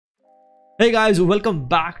Hey guys, welcome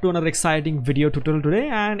back to another exciting video tutorial today,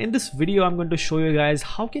 and in this video I'm going to show you guys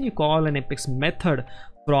how can you call an Apex method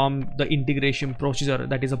from the integration procedure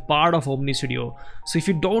that is a part of Omnistudio. So if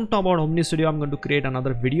you don't know about Omnistudio, I'm going to create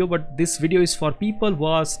another video, but this video is for people who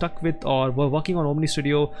are stuck with or were working on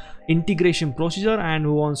Omnistudio integration procedure and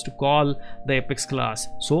who wants to call the Apex class.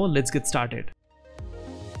 So let's get started.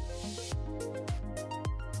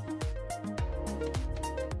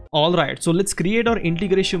 Alright, so let's create our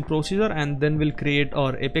integration procedure and then we'll create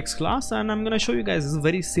our Apex class, and I'm gonna show you guys. This is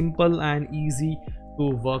very simple and easy to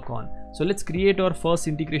work on. So let's create our first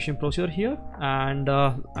integration procedure here, and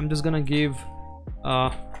I'm just gonna give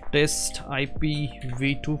test IP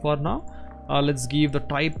v2 for now. Let's give the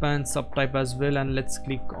type and subtype as well, and let's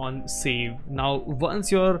click on save. Now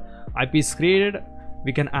once your IP is created,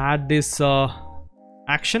 we can add this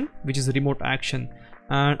action, which is remote action.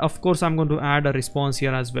 And of course I'm going to add a response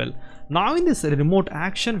here as well. Now in this remote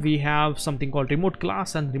action we have something called remote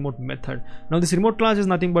class and remote method. Now this remote class is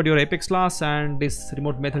nothing but your Apex class, and this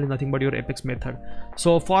remote method is nothing but your Apex method.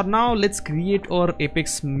 So for now let's create our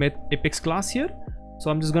Apex class here.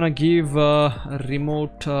 So I'm just gonna give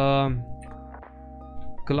remote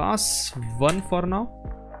class 1 for now.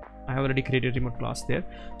 I have already created remote class there.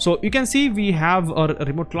 So you can see we have our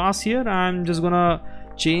remote class here. I'm just gonna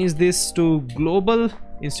change this to global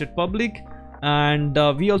instead public, and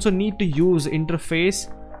we also need to use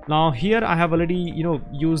interface. Now here I have already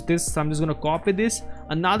used this, so I'm just going to copy this.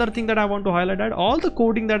 Another thing that I want to highlight, that all the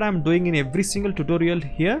coding that I'm doing in every single tutorial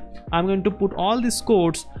here, I'm going to put all these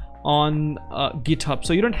codes on GitHub,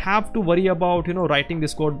 so you don't have to worry about writing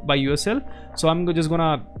this code by yourself. So I'm just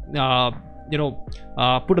gonna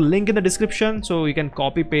put a link in the description so you can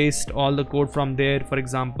copy paste all the code from there. For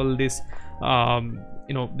example, this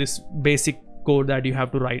this basic code that you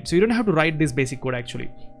have to write, so you don't have to write this basic code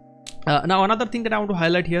actually. Now another thing that I want to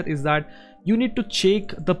highlight here is that you need to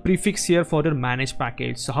check the prefix here for your manage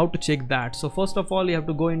package. So how to check that? So first of all, you have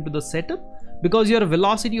to go into the setup, because your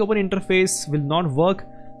Vlocity open interface will not work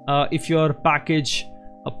if your package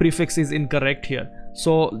prefix is incorrect here.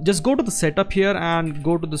 So just go to the setup here and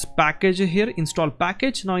go to this package here, install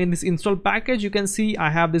package. Now in this install package you can see I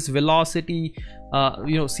have this Vlocity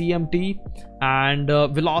CMT, and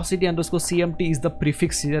Vlocity underscore CMT is the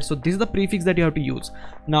prefix here. So this is the prefix that you have to use.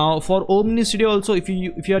 Now for Omnistudio also, if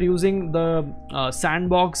you are using the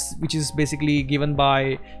sandbox, which is basically given by,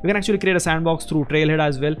 you can actually create a sandbox through Trailhead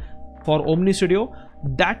as well for Omnistudio.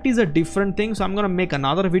 That is a different thing, so I'm gonna make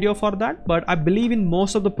another video for that. But I believe in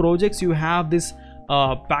most of the projects you have this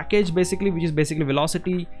package basically, which is basically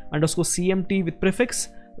Vlocity underscore CMT with prefix.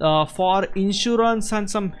 For insurance and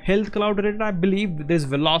some health cloud related, I believe there's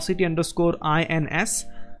Vlocity underscore INS,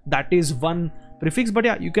 that is one prefix. But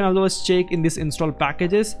yeah, you can always check in this install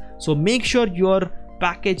packages, so make sure your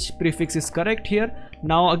package prefix is correct here.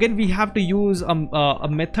 Now again we have to use a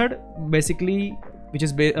method basically, which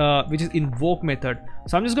is invoke method.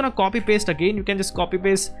 So I'm just gonna copy paste again. You can just copy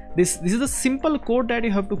paste this. This is a simple code that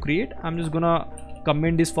you have to create. I'm just gonna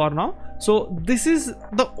comment this for now. So this is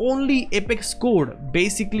the only Apex code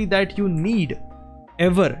basically that you need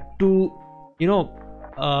ever to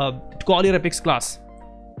call your Apex class,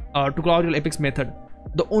 to call your Apex method.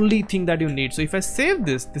 The only thing that you need. So if I save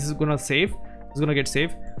this, this is gonna save. It's gonna get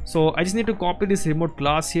saved. So I just need to copy this remote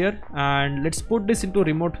class here, and let's put this into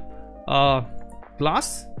remote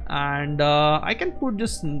class, and I can put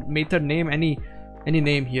just method name, any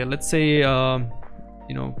name here. Let's say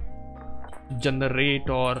generate,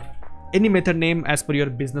 or any method name as per your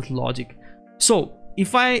business logic. So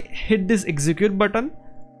if I hit this execute button,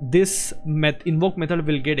 this invoke method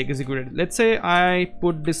will get executed. Let's say I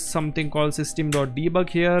put this something called system.debug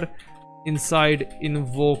here inside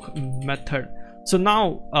invoke method. So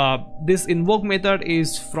now this invoke method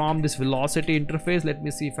is from this Vlocity interface. Let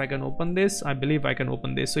me see if I can open this. I believe I can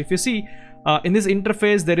open this. So if you see in this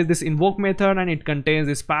interface there is this invoke method, and it contains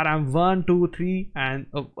this param 1 2 3 and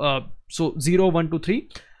so 0 1 2 3.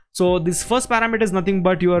 So this first parameter is nothing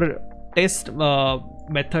but your test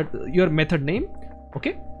method, your method name.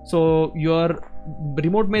 Okay, so your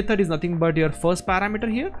remote method is nothing but your first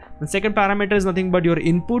parameter here. The second parameter is nothing but your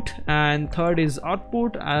input, and third is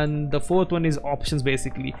output, and the fourth one is options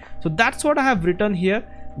basically. So that's what I have written here: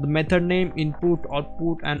 the method name, input,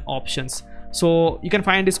 output, and options. So you can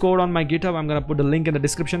find this code on my GitHub. I'm gonna put the link in the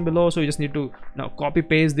description below. So you just need to now copy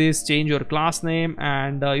paste this, change your class name,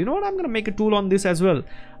 and you know what, I'm gonna make a tool on this as well,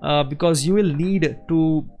 because you will need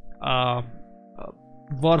to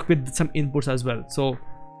work with some inputs as well. So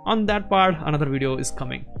on that part another video is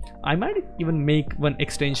coming. I might even make one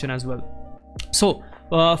extension as well. So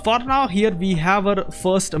for now here we have our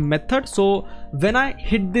first method. So when I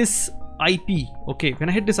hit this IP. Okay, when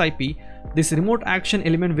I hit this IP, this remote action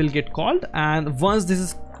element will get called, and once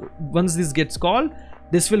this gets called,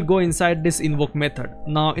 this will go inside this invoke method.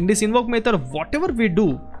 Now in this invoke method, whatever we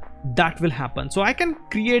do, that will happen. So I can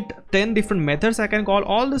create 10 different methods. I can call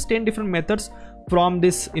all these 10 different methods from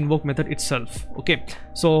this invoke method itself. Okay,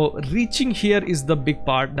 so reaching here is the big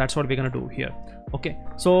part. That's what we're gonna do here. Okay,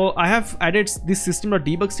 so I have added this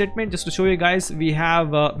system.debug statement just to show you guys. We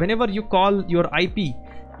have whenever you call your IP,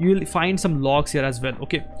 you will find some logs here as well.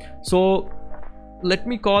 Okay, so let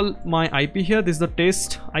me call my IP here. This is the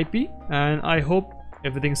test IP, and I hope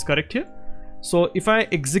everything is correct here. So if I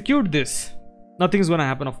execute this, nothing is gonna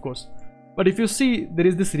happen, of course. But if you see, there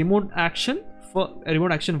is this remote action for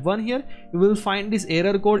remote action 1 here. You will find this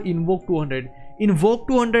error code invoke 200. Invoke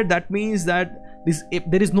 200, that means that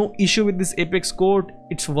there is no issue with this Apex code.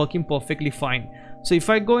 It's working perfectly fine. So if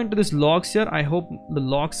I go into this logs here, I hope the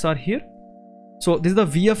logs are here. So this is the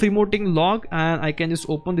VF remoting log, and I can just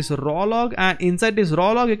open this raw log, and inside this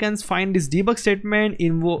raw log you can find this debug statement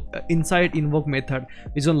inside invoke method,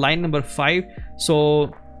 which is on line number 5.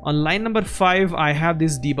 So on line number 5 I have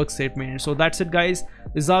this debug statement. So that's it, guys.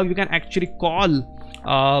 This is how you can actually call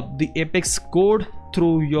the Apex code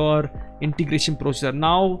through your integration procedure.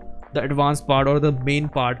 Now the advanced part, or the main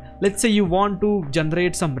part. Let's say you want to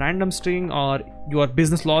generate some random string, or your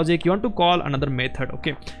business logic, you want to call another method.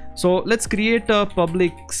 Okay, so let's create a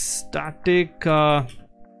public static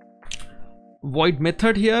void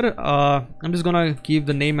method here. I'm just gonna give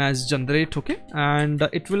the name as generate. Okay, and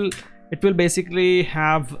it will basically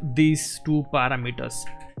have these two parameters.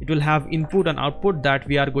 It will have input and output that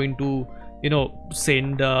we are going to, you know,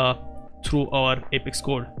 send through our Apex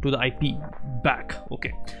code to the IP back.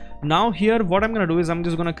 Okay, now here what I'm gonna do is I'm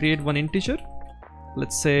just gonna create one integer.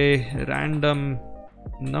 Let's say random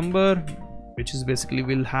number, which is basically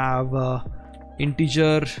will have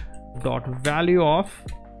integer dot value of,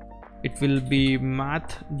 it will be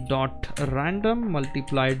math dot random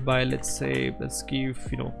multiplied by, let's give,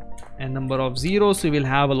 you know, a number of zeros, so we will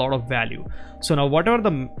have a lot of value. So now whatever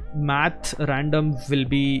the math random will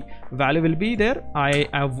be, value will be there,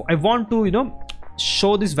 I want to, you know,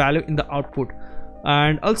 show this value in the output.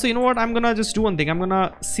 And also, you know what, I'm gonna just do one thing. I'm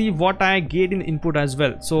gonna see what I get in input as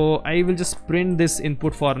well. So I will just print this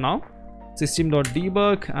input for now,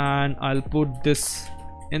 system.debug, and I'll put this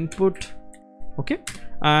input. Okay,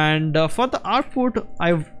 and for the output,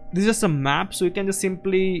 this is just a map, so you can just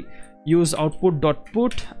simply use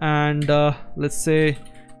output.put, and let's say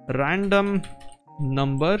random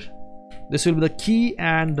number. This will be the key,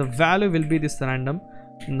 and the value will be this random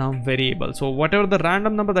num variable. So whatever the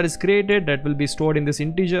random number that is created, that will be stored in this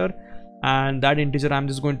integer, and that integer I'm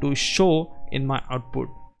just going to show in my output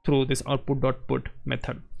through this output.put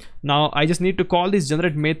method. Now I just need to call this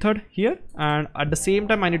generate method here, and at the same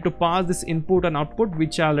time I need to pass this input and output,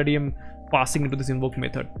 which I already am passing into this invoke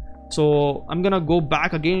method. So I'm gonna go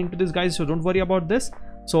back again into this, guys, so don't worry about this.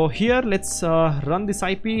 So here let's run this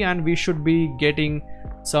IP, and we should be getting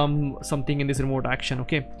something in this remote action.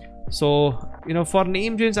 Okay, so you know, for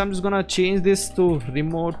name change, I'm just gonna change this to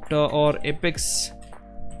remote or Apex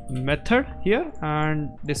method here, and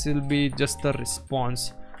this will be just the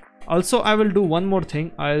response. Also, I will do one more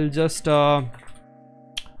thing. I'll just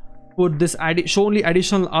put this show only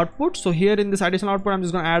additional output. So here in this additional output, I'm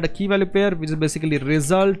just gonna add a key value pair, which is basically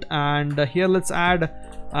result, and here let's add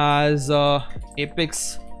as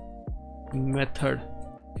Apex method.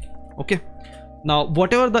 Okay, now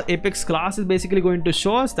whatever the Apex class is basically going to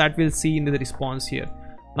show us, that we'll see in the response here.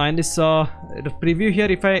 Now in this preview here,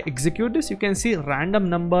 if I execute this, you can see random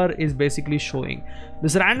number is basically showing.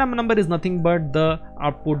 This random number is nothing but the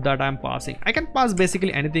output that I'm passing. I can pass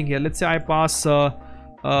basically anything here. Let's say I pass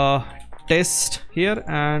test here,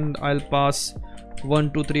 and I'll pass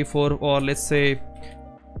 1 2 3 4, or let's say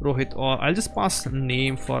Rohit, or I'll just pass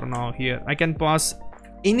name for now. Here I can pass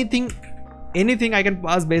anything I can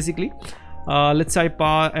pass basically. Let's say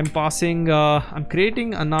I'm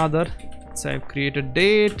creating another. So I've created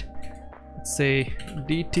date. Let's say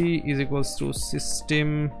dt is equals to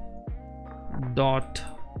system dot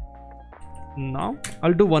now.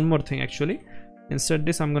 I'll do one more thing actually. Instead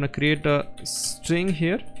this, I'm gonna create a string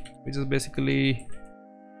here, which is basically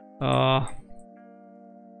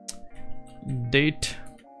date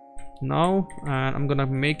now, and I'm gonna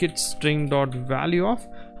make it string dot value of,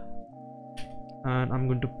 and I'm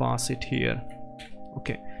going to pass it here.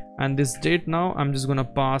 Okay, and this date now I'm just gonna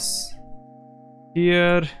pass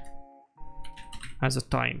here as a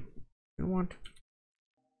time. You want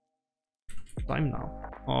time now,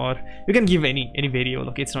 or you can give any variable.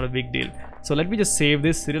 Okay, it's not a big deal. So let me just save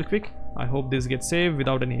this real quick. I hope this gets saved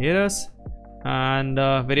without any errors. and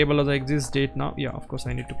variable also exists, date now. Yeah, of course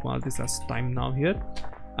I need to pass this as time now here,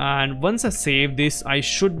 and once I save this I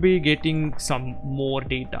should be getting some more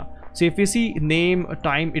data. So if you see name,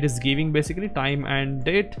 time, it is giving basically time and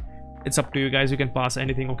date. It's up to you guys, you can pass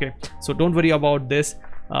anything. Okay, so don't worry about this.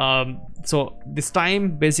 So this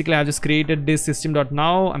time basically I just created this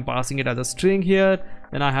system.now, I'm passing it as a string here.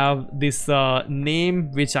 Then I have this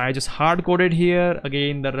name which I just hard coded here.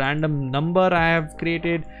 Again, the random number I have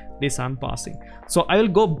created, this I'm passing. So I will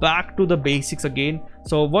go back to the basics again.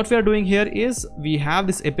 So what we are doing here is we have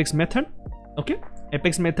this apex method. Okay,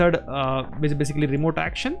 apex method which is basically remote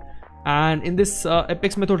action, and in this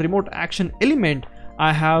apex method remote action element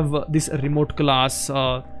I have this remote class.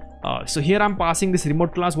 So here I'm passing this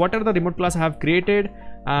remote class, whatever the remote class I have created,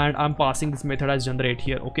 and I'm passing this method as generate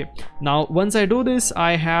here. Okay, now once I do this,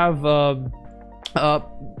 I have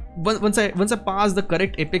once I pass the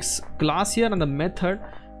correct apex class here and the method,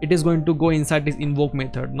 it is going to go inside this invoke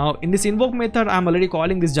method. Now in this invoke method I'm already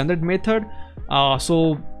calling this generate method.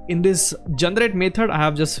 So in this generate method I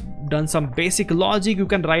have just done some basic logic. You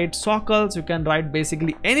can write sockets, you can write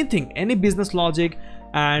basically anything, any business logic,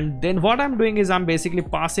 and then what I'm doing is I'm basically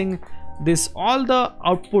passing this all the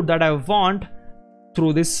output that I want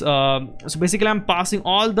through this. So basically I'm passing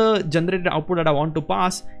all the generated output that I want to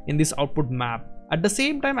pass in this output map. At the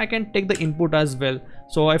same time I can take the input as well.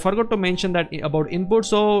 So I forgot to mention that about input.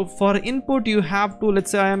 So for input you have to,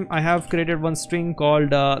 let's say I have created one string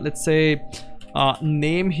called let's say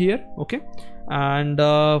name here. Okay, and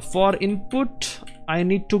for input I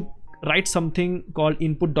need to write something called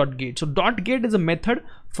input.get. So .get is a method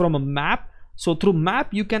from a map. So through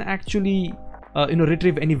map you can actually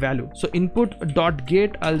retrieve any value. So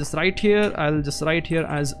input.get I'll just write here,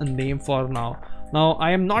 as a name for now. Now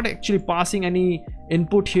I am not actually passing any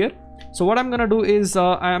input here. So what I'm gonna do is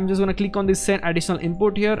I'm just gonna click on this send additional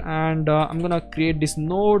input here, and I'm gonna create this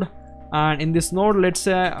node, and in this node let's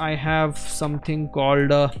say I have something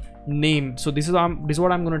called name. So this is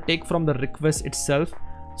what I'm gonna take from the request itself.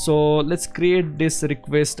 So let's create this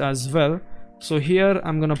request as well. So here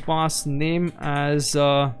I'm gonna pass name as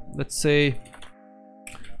let's say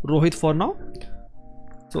Rohit for now.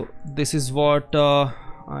 So this is what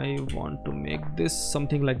I want to make this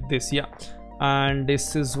something like this. Yeah, and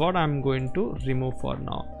this is what I'm going to remove for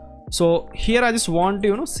now. So here I just want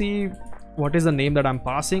to see what is the name that I'm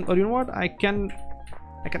passing, or what, I can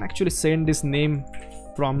actually send this name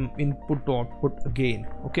from input to output again.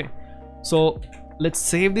 Okay, so let's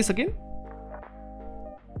save this again.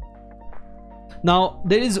 Now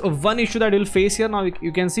there is one issue that you'll face here. Now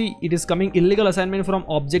you can see it is coming illegal assignment from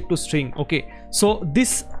object to string. Okay, so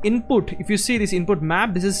this input, if you see this input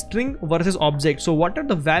map, this is string versus object. So whatever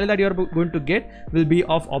the value that you are going to get will be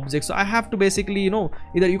of object. So I have to basically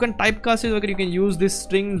either you can typecast it, or you can use this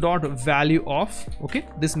string dot value of. Okay,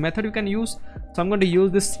 this method you can use. So I'm going to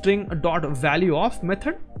use this string dot value of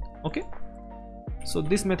method. Okay, so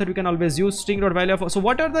this method you can always use string dot value of. So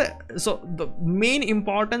what are the main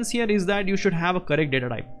importance here is that you should have a correct data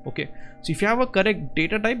type. Okay, so if you have a correct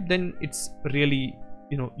data type, then it's really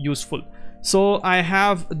useful. So I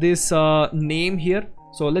have this name here.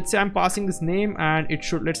 So let's say I'm passing this name, and it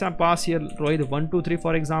should, let's say I pass here Rohit 123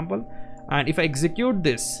 for example, and if I execute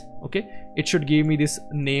this, okay, it should give me this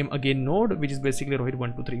name again node, which is basically Rohit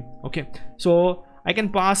 123. Okay, so I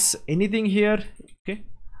can pass anything here. Okay,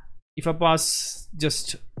 if I pass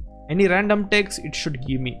just any random text, it should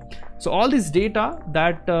give me. So all this data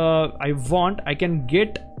that I want, I can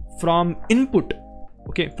get from input.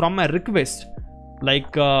 Okay, from my request,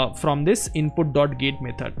 like from this input.get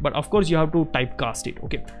method, but of course you have to typecast it.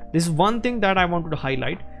 Okay, this is one thing that I wanted to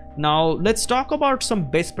highlight. Now let's talk about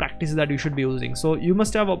some best practices that you should be using. So you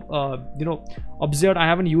must have observed I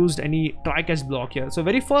haven't used any try catch block here. So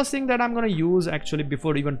very first thing that I'm going to use actually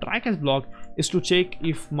before even try catch block is to check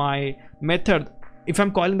if my method, if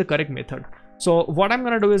I'm calling the correct method. So what I'm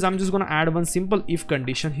going to do is I'm just going to add one simple if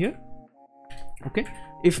condition here. Okay,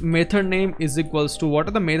 if method name is equals to what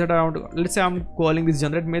are the method I want to, let's say I'm calling this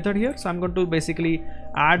generate method here. So I'm going to basically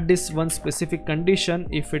add this one specific condition.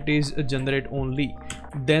 If it is a generate only,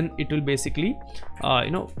 then it will basically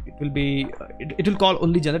it will call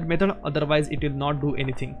only generate method, otherwise it will not do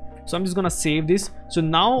anything. So I'm just gonna save this. So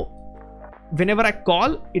now whenever I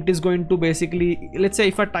call, it is going to basically, let's say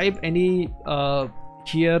if I type any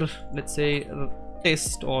here, let's say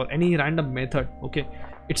test or any random method, okay,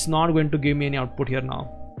 it's not going to give me any output here now.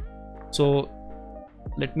 So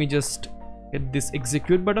let me just hit this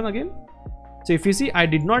execute button again. So if you see, I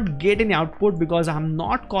did not get any output because I'm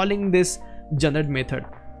not calling this generate method.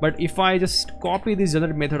 But if I just copy this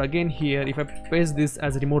generate method again here, if I paste this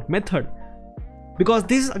as a remote method, because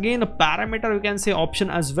this is again a parameter, you can say option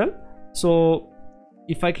as well. So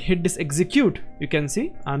if I hit this execute, you can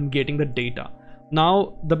see I'm getting the data.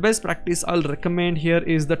 Now the best practice I'll recommend here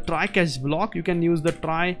is the try catch block. You can use the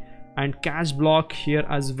try and catch block here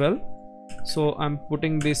as well. So I'm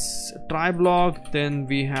putting this try block, then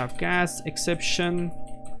we have catch exception,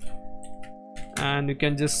 and you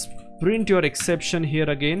can just print your exception here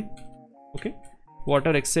again. Okay, what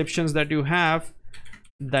are exceptions that you have,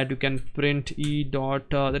 that you can print e dot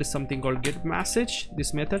there is something called get message,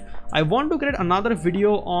 this method. I want to create another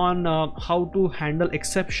video on how to handle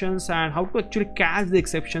exceptions and how to actually catch the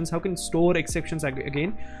exceptions, how can store exceptions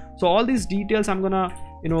again. So all these details I'm gonna,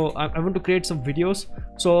 you know, I want to create some videos.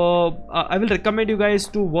 So I will recommend you guys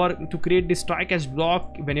to work to create this try catch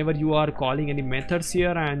block whenever you are calling any methods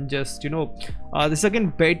here, and just, you know, this is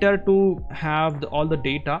again better to have all the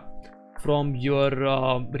data from your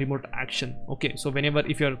remote action. Okay, so whenever,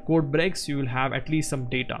 if your code breaks, you will have at least some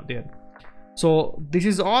data there. So this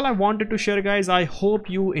is all I wanted to share, guys. I hope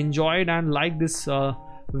you enjoyed and liked this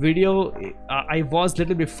video. I was a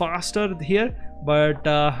little bit faster here, but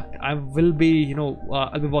I will be, you know,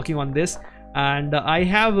 I'll be working on this, and I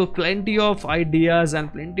have plenty of ideas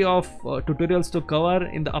and plenty of tutorials to cover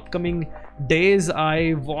in the upcoming days.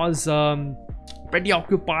 I was pretty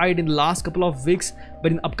occupied in the last couple of weeks,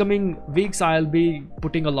 but in upcoming weeks I'll be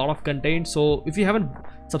putting a lot of content. So if you haven't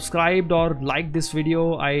subscribed or liked this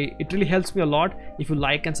video, it really helps me a lot if you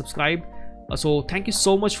like and subscribe. So thank you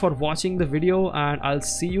so much for watching the video, and I'll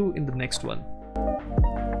see you in the next one.